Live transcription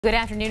Good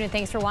afternoon and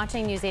thanks for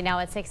watching News 8 Now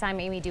at 6. I'm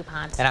Amy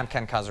DuPont. And I'm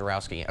Ken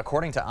Kozarowski.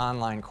 According to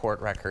online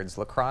court records,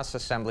 la-crosse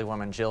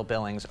Assemblywoman Jill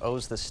Billings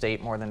owes the state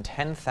more than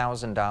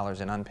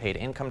 $10,000 in unpaid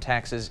income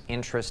taxes,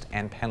 interest,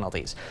 and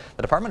penalties.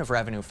 The Department of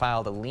Revenue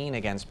filed a lien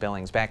against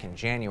Billings back in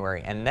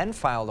January and then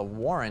filed a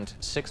warrant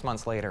 6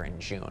 months later in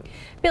June.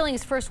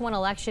 Billings first won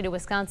election to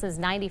Wisconsin's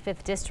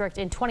 95th district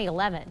in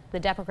 2011.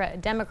 The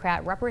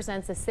Democrat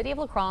represents the city of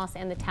La Crosse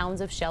and the towns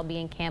of Shelby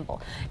and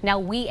Campbell. Now,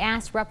 we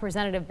asked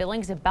Representative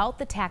Billings about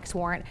the tax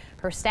warrant.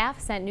 Her staff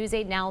sent News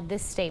 8 Now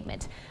this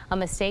statement. A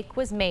mistake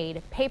was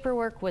made,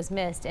 paperwork was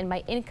missed, and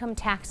my income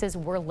taxes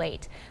were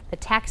late. The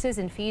taxes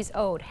and fees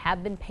owed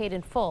have been paid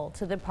in full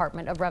to the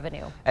Department of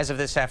Revenue. As of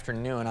this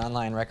afternoon,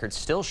 online records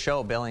still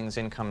show Billings'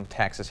 income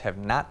taxes have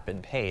not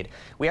been paid.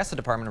 We asked the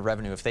Department of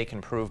Revenue if they can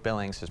prove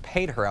Billings has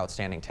paid her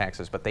outstanding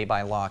taxes, but they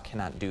by law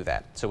cannot do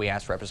that. So we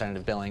asked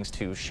Representative Billings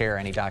to share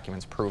any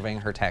documents proving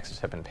her taxes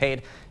have been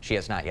paid. She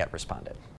has not yet responded.